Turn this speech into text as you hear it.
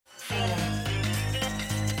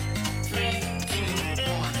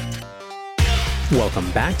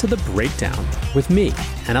Welcome back to The Breakdown with me,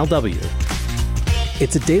 NLW.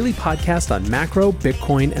 It's a daily podcast on macro,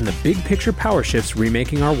 Bitcoin, and the big picture power shifts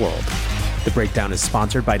remaking our world. The Breakdown is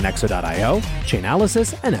sponsored by Nexo.io,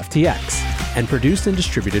 Chainalysis, and FTX, and produced and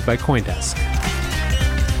distributed by CoinDesk.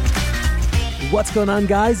 What's going on,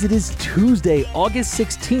 guys? It is Tuesday, August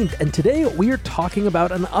 16th, and today we are talking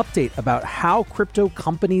about an update about how crypto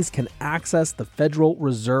companies can access the Federal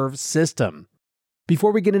Reserve System.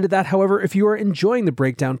 Before we get into that, however, if you are enjoying The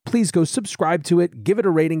Breakdown, please go subscribe to it, give it a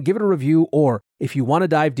rating, give it a review, or if you want to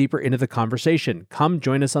dive deeper into the conversation, come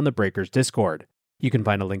join us on the Breakers Discord. You can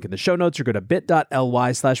find a link in the show notes or go to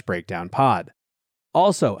bit.ly/breakdownpod.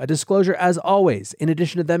 Also, a disclosure as always, in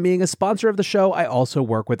addition to them being a sponsor of the show, I also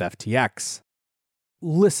work with FTX.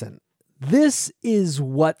 Listen, this is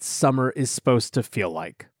what summer is supposed to feel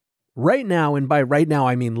like. Right now, and by right now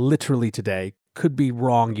I mean literally today, could be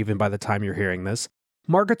wrong even by the time you're hearing this,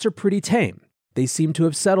 markets are pretty tame. They seem to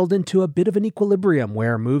have settled into a bit of an equilibrium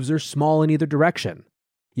where moves are small in either direction.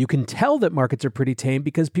 You can tell that markets are pretty tame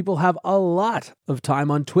because people have a lot of time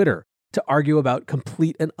on Twitter to argue about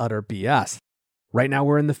complete and utter BS. Right now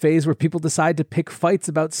we're in the phase where people decide to pick fights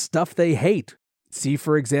about stuff they hate. See,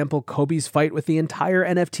 for example, Kobe's fight with the entire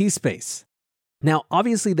NFT space. Now,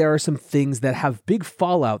 obviously there are some things that have big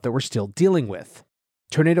fallout that we're still dealing with.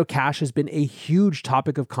 Tornado Cash has been a huge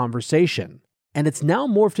topic of conversation, and it's now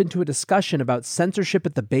morphed into a discussion about censorship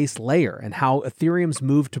at the base layer and how Ethereum's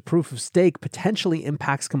move to proof of stake potentially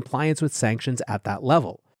impacts compliance with sanctions at that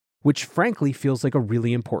level, which frankly feels like a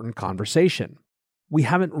really important conversation. We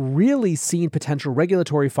haven't really seen potential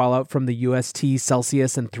regulatory fallout from the UST,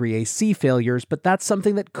 Celsius, and 3AC failures, but that's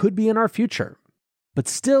something that could be in our future. But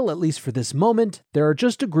still, at least for this moment, there are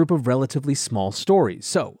just a group of relatively small stories,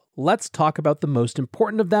 so let's talk about the most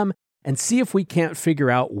important of them and see if we can't figure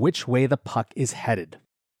out which way the puck is headed.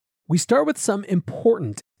 We start with some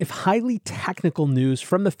important, if highly technical news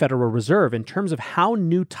from the Federal Reserve in terms of how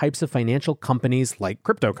new types of financial companies, like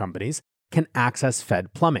crypto companies, can access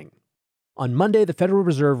Fed plumbing. On Monday, the Federal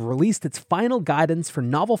Reserve released its final guidance for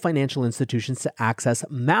novel financial institutions to access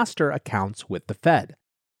master accounts with the Fed.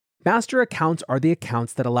 Master accounts are the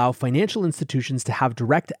accounts that allow financial institutions to have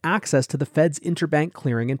direct access to the Fed's interbank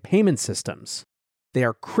clearing and payment systems. They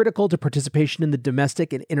are critical to participation in the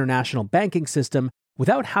domestic and international banking system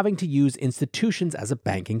without having to use institutions as a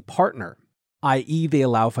banking partner, i.e., they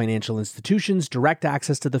allow financial institutions direct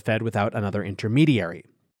access to the Fed without another intermediary.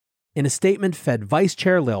 In a statement, Fed Vice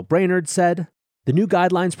Chair Lael Brainard said, "The new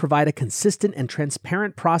guidelines provide a consistent and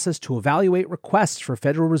transparent process to evaluate requests for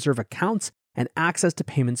Federal Reserve accounts and access to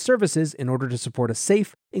payment services in order to support a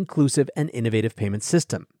safe, inclusive, and innovative payment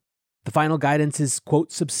system." The final guidance is,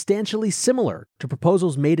 quote, substantially similar to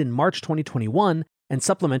proposals made in March 2021 and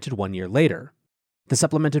supplemented 1 year later. The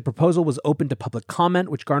supplemented proposal was open to public comment,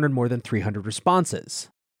 which garnered more than 300 responses.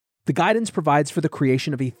 The guidance provides for the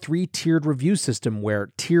creation of a 3-tiered review system where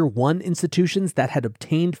Tier 1 institutions that had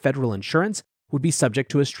obtained federal insurance would be subject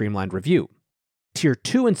to a streamlined review. Tier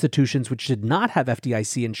 2 institutions which did not have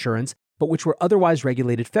FDIC insurance but which were otherwise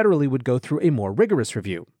regulated federally would go through a more rigorous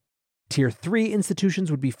review. Tier 3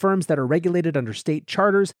 institutions would be firms that are regulated under state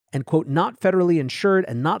charters and, quote, not federally insured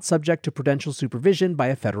and not subject to prudential supervision by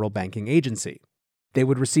a federal banking agency. They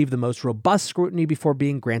would receive the most robust scrutiny before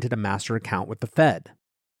being granted a master account with the Fed.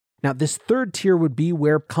 Now, this third tier would be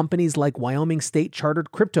where companies like Wyoming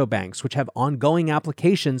state-chartered crypto banks, which have ongoing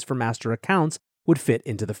applications for master accounts, would fit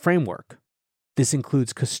into the framework. This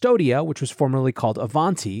includes Custodia, which was formerly called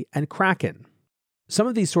Avanti, and Kraken. Some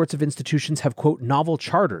of these sorts of institutions have, quote, novel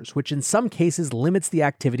charters, which in some cases limits the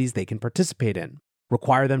activities they can participate in,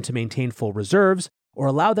 require them to maintain full reserves, or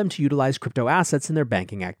allow them to utilize crypto assets in their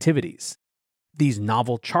banking activities. These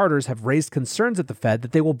novel charters have raised concerns at the Fed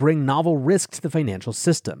that they will bring novel risk to the financial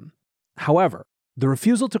system. However, the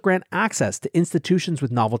refusal to grant access to institutions with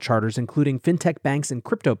novel charters, including fintech banks and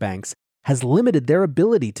crypto banks, has limited their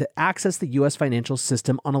ability to access the U.S. financial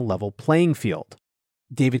system on a level playing field.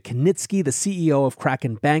 David Knitsky, the CEO of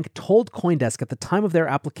Kraken Bank, told CoinDesk at the time of their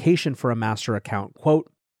application for a master account,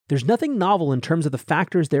 quote, "There's nothing novel in terms of the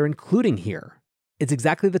factors they're including here. It's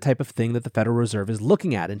exactly the type of thing that the Federal Reserve is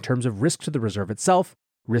looking at in terms of risk to the reserve itself,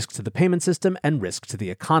 risk to the payment system, and risk to the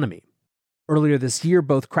economy." Earlier this year,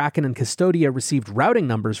 both Kraken and Custodia received routing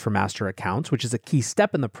numbers for master accounts, which is a key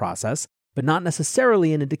step in the process, but not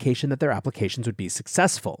necessarily an indication that their applications would be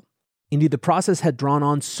successful. Indeed, the process had drawn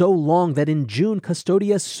on so long that in June,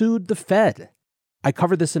 Custodia sued the Fed. I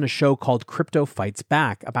covered this in a show called Crypto Fights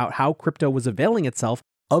Back about how crypto was availing itself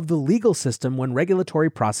of the legal system when regulatory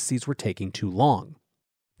processes were taking too long.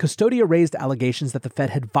 Custodia raised allegations that the Fed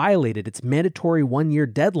had violated its mandatory 1-year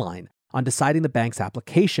deadline on deciding the bank's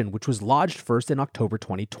application, which was lodged first in October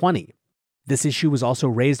 2020. This issue was also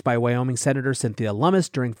raised by Wyoming Senator Cynthia Lummis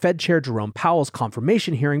during Fed Chair Jerome Powell's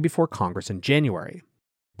confirmation hearing before Congress in January.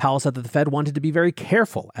 Powell said that the Fed wanted to be very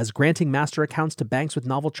careful, as granting master accounts to banks with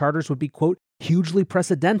novel charters would be, quote, hugely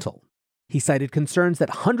precedental. He cited concerns that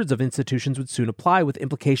hundreds of institutions would soon apply, with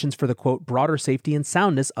implications for the, quote, broader safety and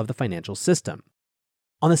soundness of the financial system.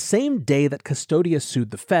 On the same day that Custodia sued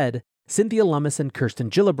the Fed, Cynthia Lummis and Kirsten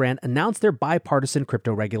Gillibrand announced their bipartisan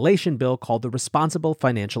crypto regulation bill called the Responsible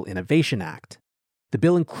Financial Innovation Act. The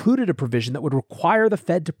bill included a provision that would require the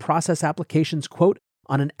Fed to process applications, quote,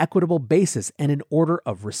 on an equitable basis and in order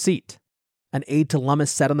of receipt. An aide to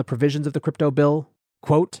Lummis said on the provisions of the crypto bill,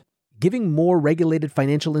 quote, giving more regulated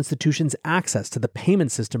financial institutions access to the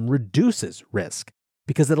payment system reduces risk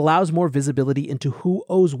because it allows more visibility into who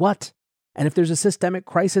owes what. And if there's a systemic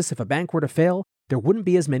crisis, if a bank were to fail, there wouldn't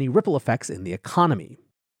be as many ripple effects in the economy.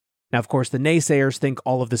 Now, of course, the naysayers think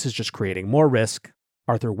all of this is just creating more risk.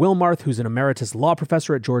 Arthur Wilmarth, who's an emeritus law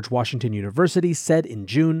professor at George Washington University, said in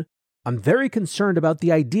June, I'm very concerned about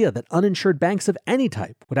the idea that uninsured banks of any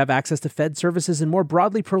type would have access to Fed services and more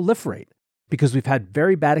broadly proliferate, because we've had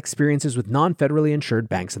very bad experiences with non-federally insured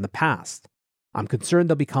banks in the past. I'm concerned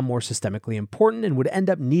they'll become more systemically important and would end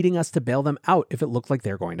up needing us to bail them out if it looked like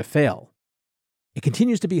they're going to fail. It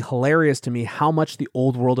continues to be hilarious to me how much the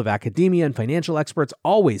old world of academia and financial experts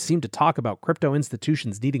always seem to talk about crypto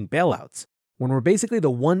institutions needing bailouts, when we're basically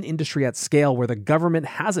the one industry at scale where the government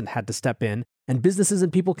hasn't had to step in and businesses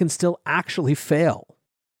and people can still actually fail.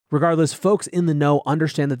 Regardless, folks in the know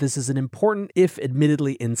understand that this is an important, if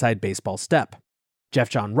admittedly inside baseball step. Jeff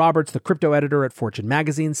John Roberts, the crypto editor at Fortune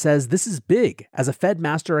magazine, says this is big, as a Fed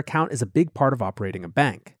master account is a big part of operating a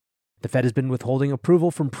bank. The Fed has been withholding approval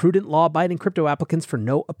from prudent law-abiding crypto applicants for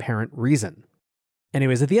no apparent reason.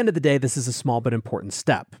 Anyways, at the end of the day, this is a small but important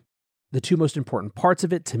step. The two most important parts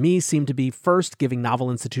of it, to me, seem to be first, giving novel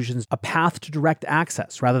institutions a path to direct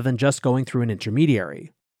access rather than just going through an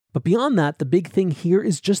intermediary. But beyond that, the big thing here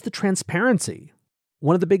is just the transparency.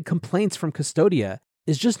 One of the big complaints from Custodia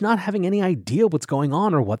is just not having any idea what's going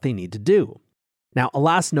on or what they need to do. Now, a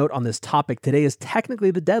last note on this topic, today is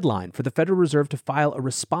technically the deadline for the Federal Reserve to file a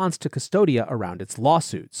response to Custodia around its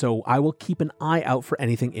lawsuit, so I will keep an eye out for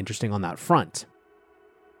anything interesting on that front.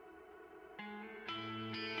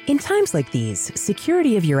 In times like these,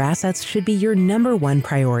 security of your assets should be your number one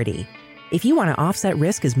priority. If you want to offset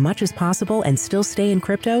risk as much as possible and still stay in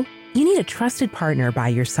crypto, you need a trusted partner by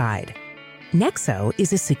your side. Nexo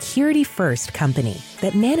is a security-first company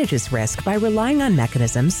that manages risk by relying on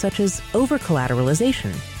mechanisms such as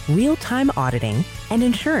over-collateralization, real-time auditing, and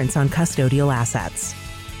insurance on custodial assets.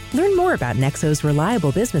 Learn more about Nexo's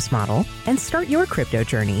reliable business model and start your crypto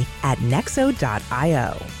journey at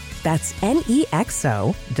nexo.io. That's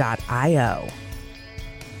nexo.io.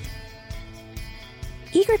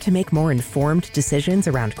 Eager to make more informed decisions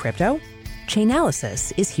around crypto?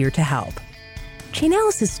 Chainalysis is here to help.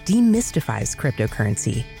 Chainalysis demystifies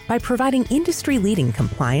cryptocurrency by providing industry-leading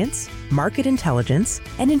compliance, market intelligence,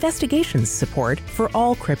 and investigations support for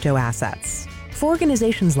all crypto assets for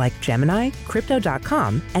organizations like Gemini,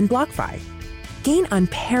 Crypto.com, and BlockFi. Gain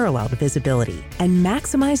unparalleled visibility and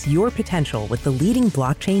maximize your potential with the leading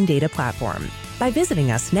blockchain data platform by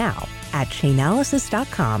visiting us now at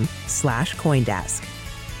chainalysis.com/Coindesk.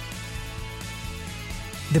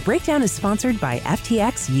 The breakdown is sponsored by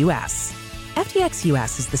FTX US. FTX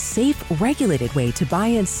US is the safe, regulated way to buy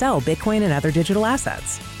and sell Bitcoin and other digital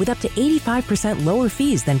assets with up to 85% lower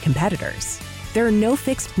fees than competitors. There are no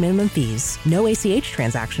fixed minimum fees, no ACH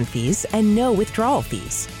transaction fees, and no withdrawal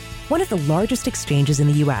fees. One of the largest exchanges in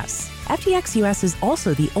the US, FTX US is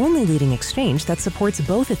also the only leading exchange that supports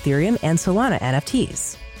both Ethereum and Solana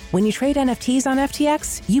NFTs. When you trade NFTs on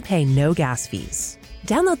FTX, you pay no gas fees.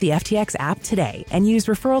 Download the FTX app today and use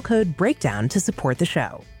referral code BREAKDOWN to support the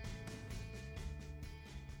show.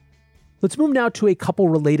 Let's move now to a couple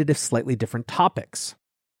related if slightly different topics.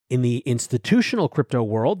 In the institutional crypto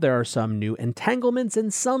world, there are some new entanglements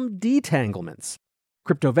and some detanglements.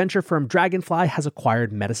 Crypto venture firm Dragonfly has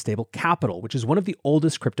acquired Metastable Capital, which is one of the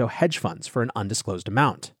oldest crypto hedge funds, for an undisclosed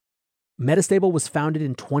amount. Metastable was founded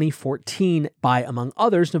in 2014 by, among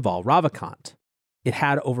others, Naval Ravikant. It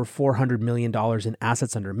had over $400 million in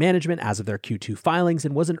assets under management as of their Q2 filings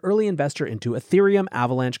and was an early investor into Ethereum,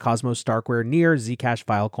 Avalanche, Cosmos, Starkware, Near, Zcash,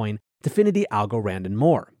 Filecoin, Dfinity, Algorand, and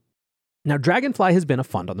more. Now, Dragonfly has been a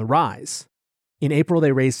fund on the rise. In April,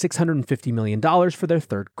 they raised $650 million for their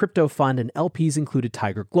third crypto fund, and LPs included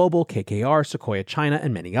Tiger Global, KKR, Sequoia China,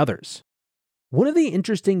 and many others. One of the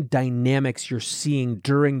interesting dynamics you're seeing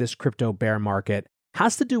during this crypto bear market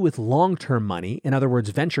has to do with long-term money, in other words,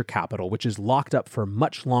 venture capital, which is locked up for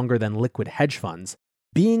much longer than liquid hedge funds,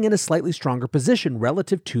 being in a slightly stronger position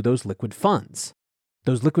relative to those liquid funds.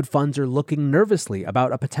 Those liquid funds are looking nervously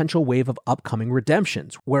about a potential wave of upcoming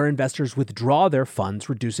redemptions, where investors withdraw their funds,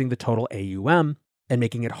 reducing the total AUM and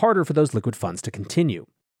making it harder for those liquid funds to continue.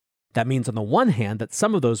 That means, on the one hand, that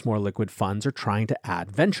some of those more liquid funds are trying to add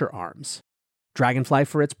venture arms. Dragonfly,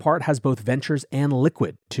 for its part, has both ventures and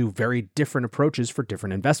liquid, two very different approaches for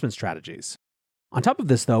different investment strategies. On top of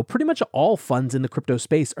this, though, pretty much all funds in the crypto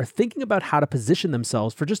space are thinking about how to position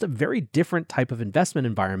themselves for just a very different type of investment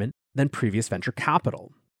environment than previous venture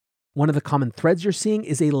capital. One of the common threads you're seeing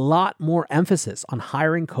is a lot more emphasis on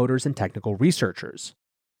hiring coders and technical researchers.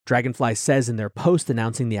 Dragonfly says in their post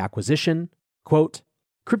announcing the acquisition, quote,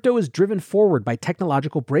 "Crypto is driven forward by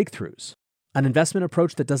technological breakthroughs. An investment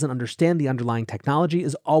approach that doesn't understand the underlying technology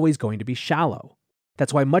is always going to be shallow.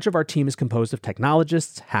 That's why much of our team is composed of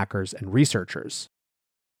technologists, hackers, and researchers."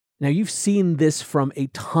 Now, you've seen this from a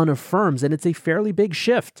ton of firms, and it's a fairly big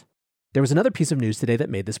shift. There was another piece of news today that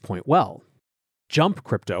made this point well. Jump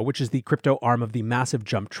Crypto, which is the crypto arm of the massive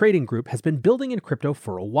Jump Trading Group, has been building in crypto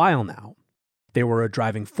for a while now. They were a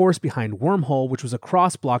driving force behind Wormhole, which was a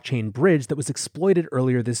cross-blockchain bridge that was exploited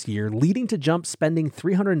earlier this year, leading to Jump spending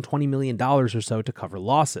 $320 million or so to cover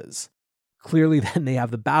losses. Clearly, then, they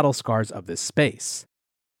have the battle scars of this space.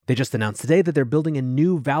 They just announced today that they're building a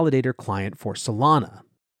new validator client for Solana.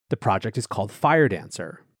 The project is called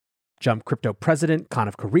Firedancer. Jump Crypto president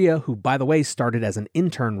Kanav Korea, who by the way started as an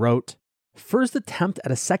intern, wrote, "First attempt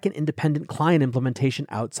at a second independent client implementation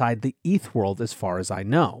outside the ETH world as far as I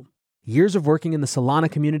know. Years of working in the Solana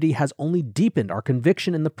community has only deepened our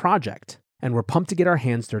conviction in the project, and we're pumped to get our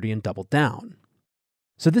hands dirty and double down."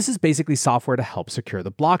 So this is basically software to help secure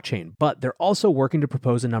the blockchain, but they're also working to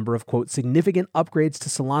propose a number of, quote, significant upgrades to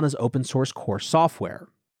Solana's open source core software.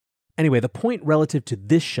 Anyway, the point relative to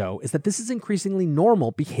this show is that this is increasingly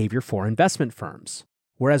normal behavior for investment firms.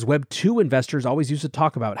 Whereas Web 2 investors always used to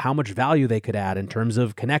talk about how much value they could add in terms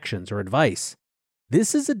of connections or advice,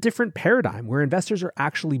 this is a different paradigm where investors are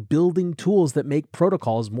actually building tools that make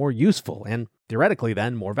protocols more useful and, theoretically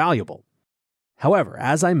then, more valuable. However,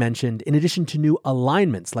 as I mentioned, in addition to new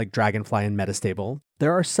alignments like Dragonfly and Metastable,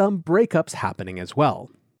 there are some breakups happening as well.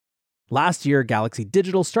 Last year, Galaxy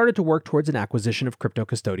Digital started to work towards an acquisition of crypto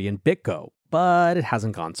custodian BitGo, but it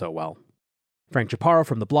hasn't gone so well. Frank Chaparro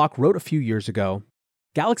from The Block wrote a few years ago,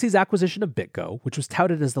 "Galaxy's acquisition of BitGo, which was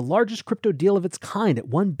touted as the largest crypto deal of its kind at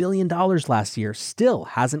 $1 billion last year, still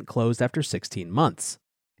hasn't closed after 16 months.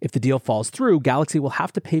 If the deal falls through, Galaxy will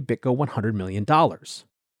have to pay BitGo $100 million.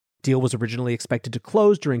 Deal was originally expected to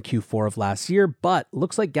close during Q4 of last year, but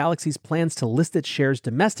looks like Galaxy's plans to list its shares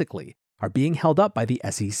domestically are being held up by the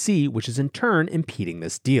SEC, which is in turn impeding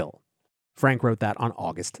this deal." Frank wrote that on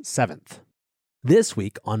August 7th. This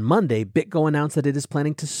week, on Monday, BitGo announced that it is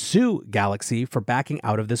planning to sue Galaxy for backing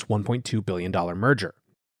out of this $1.2 billion merger.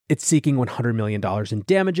 It's seeking $100 million in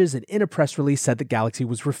damages, and in a press release said that Galaxy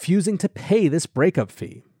was refusing to pay this breakup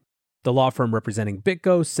fee. The law firm representing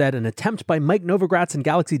BitGo said an attempt by Mike Novogratz and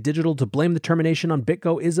Galaxy Digital to blame the termination on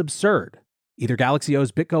BitGo is absurd. Either Galaxy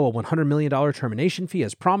owes BitGo a $100 million termination fee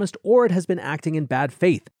as promised, or it has been acting in bad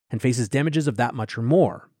faith and faces damages of that much or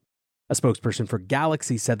more. A spokesperson for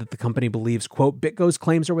Galaxy said that the company believes, quote, BitGo's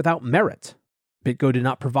claims are without merit. BitGo did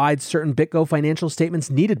not provide certain BitGo financial statements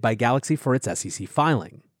needed by Galaxy for its SEC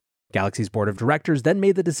filing. Galaxy's board of directors then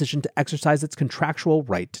made the decision to exercise its contractual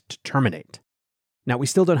right to terminate. Now, we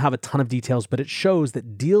still don't have a ton of details, but it shows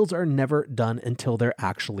that deals are never done until they're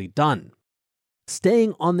actually done.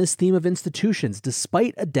 Staying on this theme of institutions,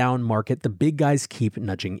 despite a down market, the big guys keep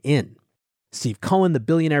nudging in. Steve Cohen, the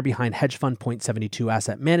billionaire behind hedge fund Point72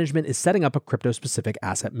 Asset Management, is setting up a crypto-specific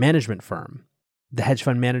asset management firm. The hedge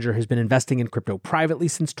fund manager has been investing in crypto privately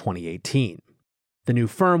since 2018. The new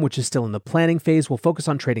firm, which is still in the planning phase, will focus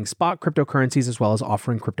on trading spot cryptocurrencies as well as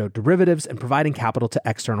offering crypto derivatives and providing capital to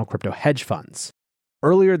external crypto hedge funds.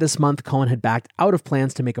 Earlier this month, Cohen had backed out of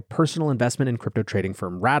plans to make a personal investment in crypto trading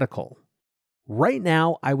firm Radical. Right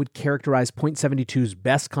now, I would characterize Point72's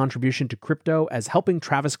best contribution to crypto as helping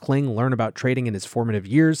Travis Kling learn about trading in his formative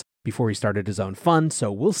years before he started his own fund,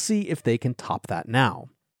 so we'll see if they can top that now.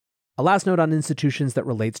 A last note on institutions that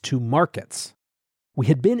relates to markets. We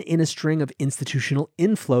had been in a string of institutional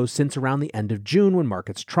inflows since around the end of June when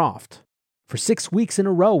markets troughed. For 6 weeks in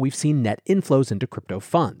a row, we've seen net inflows into crypto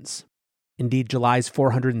funds. Indeed, July's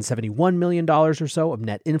 $471 million or so of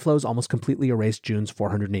net inflows almost completely erased June's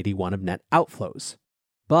 $481 of net outflows.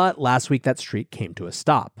 But last week, that streak came to a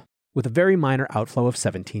stop, with a very minor outflow of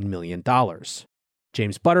 $17 million.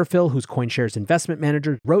 James Butterfill, who's CoinShares investment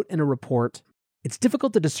manager, wrote in a report, It's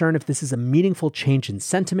difficult to discern if this is a meaningful change in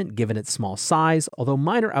sentiment given its small size, although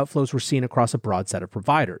minor outflows were seen across a broad set of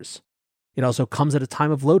providers. It also comes at a time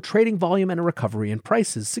of low trading volume and a recovery in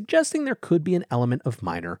prices, suggesting there could be an element of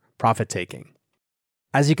minor profit-taking.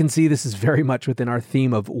 As you can see, this is very much within our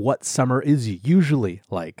theme of what summer is usually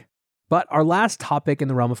like. But our last topic in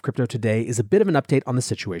the realm of crypto today is a bit of an update on the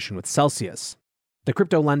situation with Celsius. The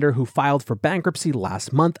crypto lender who filed for bankruptcy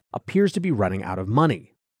last month appears to be running out of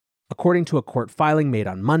money. According to a court filing made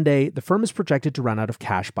on Monday, the firm is projected to run out of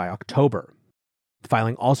cash by October. The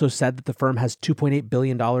filing also said that the firm has $2.8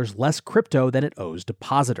 billion less crypto than it owes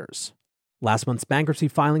depositors. Last month's bankruptcy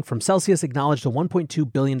filing from Celsius acknowledged a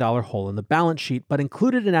 $1.2 billion hole in the balance sheet, but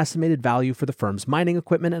included an estimated value for the firm's mining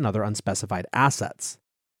equipment and other unspecified assets.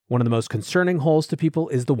 One of the most concerning holes to people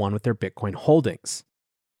is the one with their Bitcoin holdings.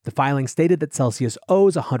 The filing stated that Celsius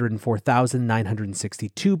owes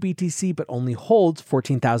 104,962 BTC, but only holds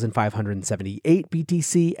 14,578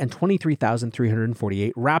 BTC and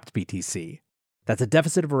 23,348 wrapped BTC. That's a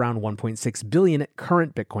deficit of around $1.6 billion at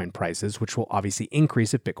current Bitcoin prices, which will obviously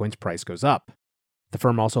increase if Bitcoin's price goes up. The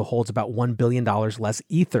firm also holds about $1 billion less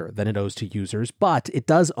Ether than it owes to users, but it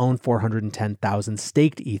does own 410,000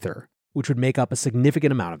 staked Ether, which would make up a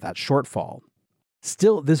significant amount of that shortfall.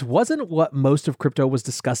 Still, this wasn't what most of crypto was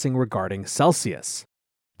discussing regarding Celsius.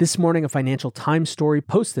 This morning, a Financial Times story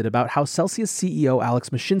posted about how Celsius CEO Alex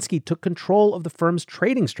Mashinsky took control of the firm's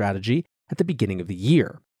trading strategy at the beginning of the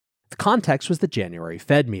year. The context was the January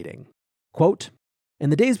Fed meeting. Quote,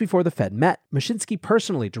 "In the days before the Fed met, Mashinsky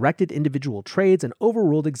personally directed individual trades and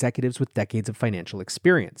overruled executives with decades of financial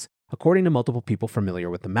experience, according to multiple people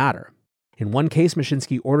familiar with the matter. In one case,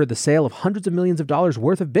 Mashinsky ordered the sale of hundreds of millions of dollars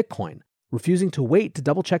worth of Bitcoin, refusing to wait to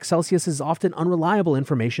double-check Celsius's often unreliable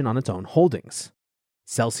information on its own holdings.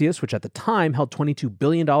 Celsius, which at the time held $22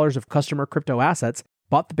 billion of customer crypto assets,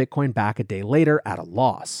 bought the Bitcoin back a day later at a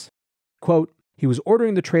loss. Quote, he was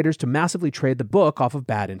ordering the traders to massively trade the book off of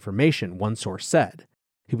bad information, one source said.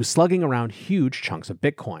 He was slugging around huge chunks of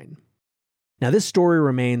Bitcoin. Now, this story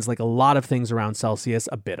remains, like a lot of things around Celsius,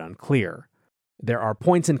 a bit unclear. There are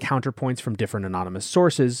points and counterpoints from different anonymous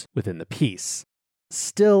sources within the piece.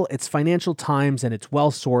 Still, it's Financial Times and it's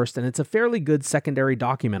well-sourced, and it's a fairly good secondary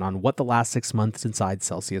document on what the last 6 months inside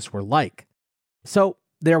Celsius were like. So,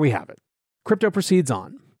 there we have it. Crypto proceeds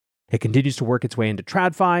on. It continues to work its way into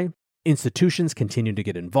TradFi. Institutions continue to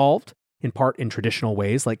get involved, in part in traditional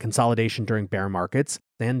ways like consolidation during bear markets,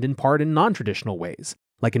 and in part in non-traditional ways,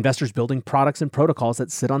 like investors building products and protocols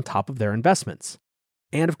that sit on top of their investments.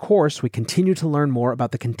 And of course, we continue to learn more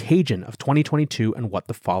about the contagion of 2022 and what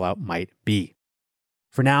the fallout might be.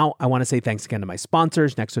 For now, I want to say thanks again to my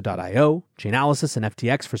sponsors, Nexo.io, Chainalysis, and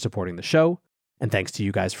FTX for supporting the show, and thanks to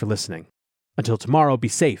you guys for listening. Until tomorrow, be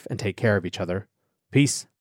safe and take care of each other. Peace.